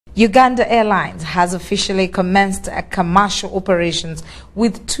UGANDA Airlines has officially commenced commercial operations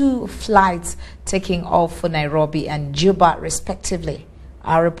with 2 flights taking off for Nairobi and Juba respectively.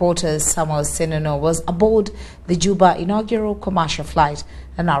 Our reporter Samuel Ssenono was aboard the Juba inaugural commercial flight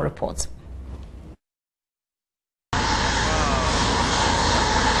and now reports.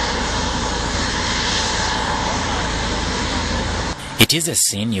 It is a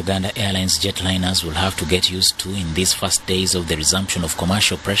scene Uganda Airlines jetliners will have to get used to in these first days of the resumption of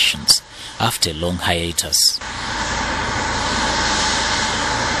commercial operations after a long hiatus.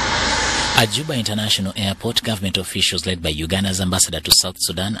 At Juba International Airport, government officials led by Uganda's ambassador to South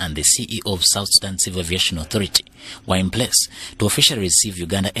Sudan and the CEO of South Sudan Civil Aviation Authority were in place to officially receive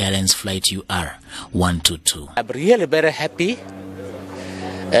Uganda Airlines flight UR122. I'm really very happy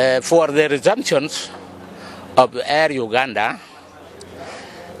for the resumptions of Air Uganda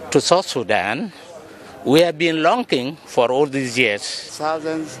to South Sudan. We have been longing for all these years.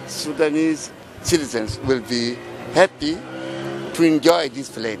 Southern Sudanese citizens will be happy to enjoy this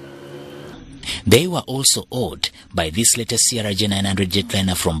plane. They were also awed by this latest CRJ 900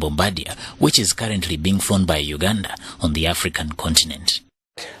 jetliner from Bombardier, which is currently being flown by Uganda on the African continent.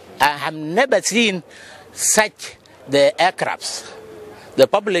 I have never seen such the aircrafts. The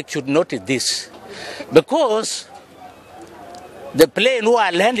public should notice this, because the plane who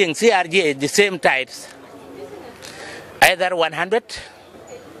are landing CRJ the same types, either 100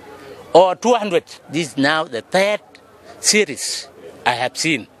 or 200. This is now the 3rd series I have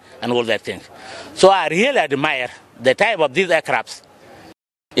seen and all that thing. So I really admire the type of these aircrafts.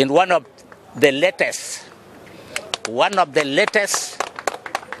 In one of the latest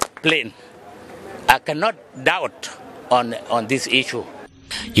plane, I cannot doubt on this issue.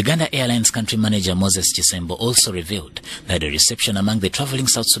 Uganda Airlines country manager Moses Chisembo also revealed that the reception among the traveling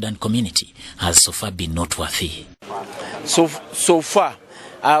South Sudan community has so far been noteworthy. So far,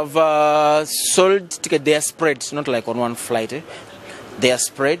 I've sold tickets. They are spread, not like on one flight. They are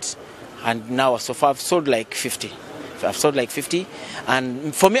spread, and now so far I've sold like 50. I've sold like 50,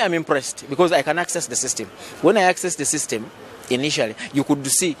 and for me I'm impressed because I can access the system. When I access the system, initially you could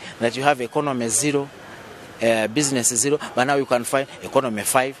see that you have economy 0, business 0, but now you can find economy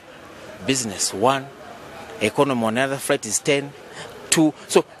 5, business 1, economy on another flight is 10, 2.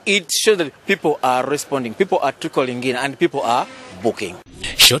 So it shows that people are responding, people are trickling in, and people are booking.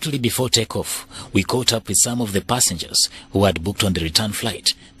 Shortly before takeoff, we caught up with some of the passengers who had booked on the return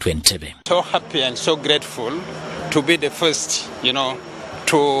flight to Entebbe. So happy and so grateful to be the first,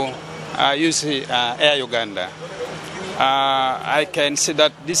 to use Air Uganda. I can see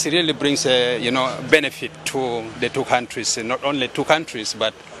that this really brings a benefit to the 2 countries, not only 2 countries,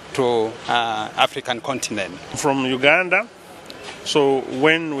 but to African continent. From Uganda, so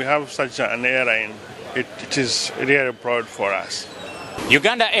when we have such an airline, it is really proud for us.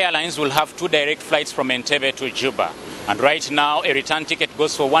 Uganda Airlines will have 2 direct flights from Entebbe to Juba, and right now a return ticket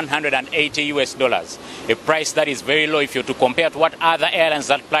goes for $180, a price that is very low if you're to compare to what other airlines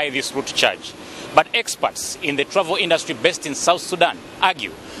that fly this route charge. But experts in the travel industry based in South Sudan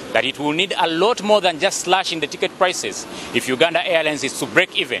argue that it will need a lot more than just slashing the ticket prices if Uganda Airlines is to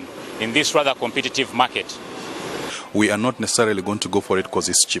break even in this rather competitive market. We are not necessarily going to go for it because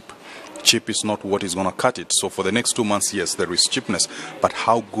it's cheap. Cheap is not what is going to cut it. So for the next 2 months, yes, there is cheapness. But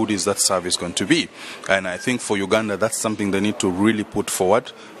how good is that service going to be? And I think for Uganda, that's something they need to really put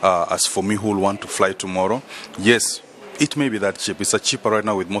forward. As for me who will want to fly tomorrow, yes, it may be that cheap. It's cheaper right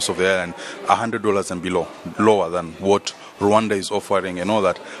now with most of the airline, $100 and below, lower than what Rwanda is offering and all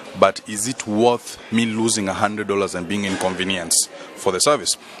that. But is it worth me losing $100 and being inconvenienced for the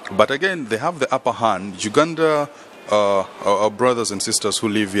service? But again, they have the upper hand. Uganda, our brothers and sisters who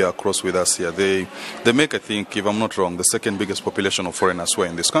live here across with us here, they make, I think, if I'm not wrong, the 2nd biggest population of foreigners who are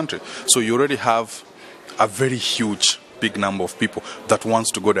in this country. So you already have a very huge, big number of people that wants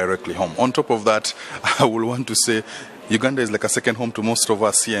to go directly home. On top of that, I will want to say Uganda is like a second home to most of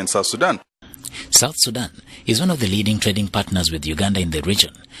us here in South Sudan. South Sudan is one of the leading trading partners with Uganda in the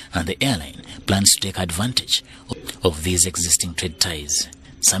region, and the airline plans to take advantage of these existing trade ties.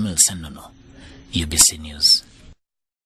 Samuel Ssenono, UBC News.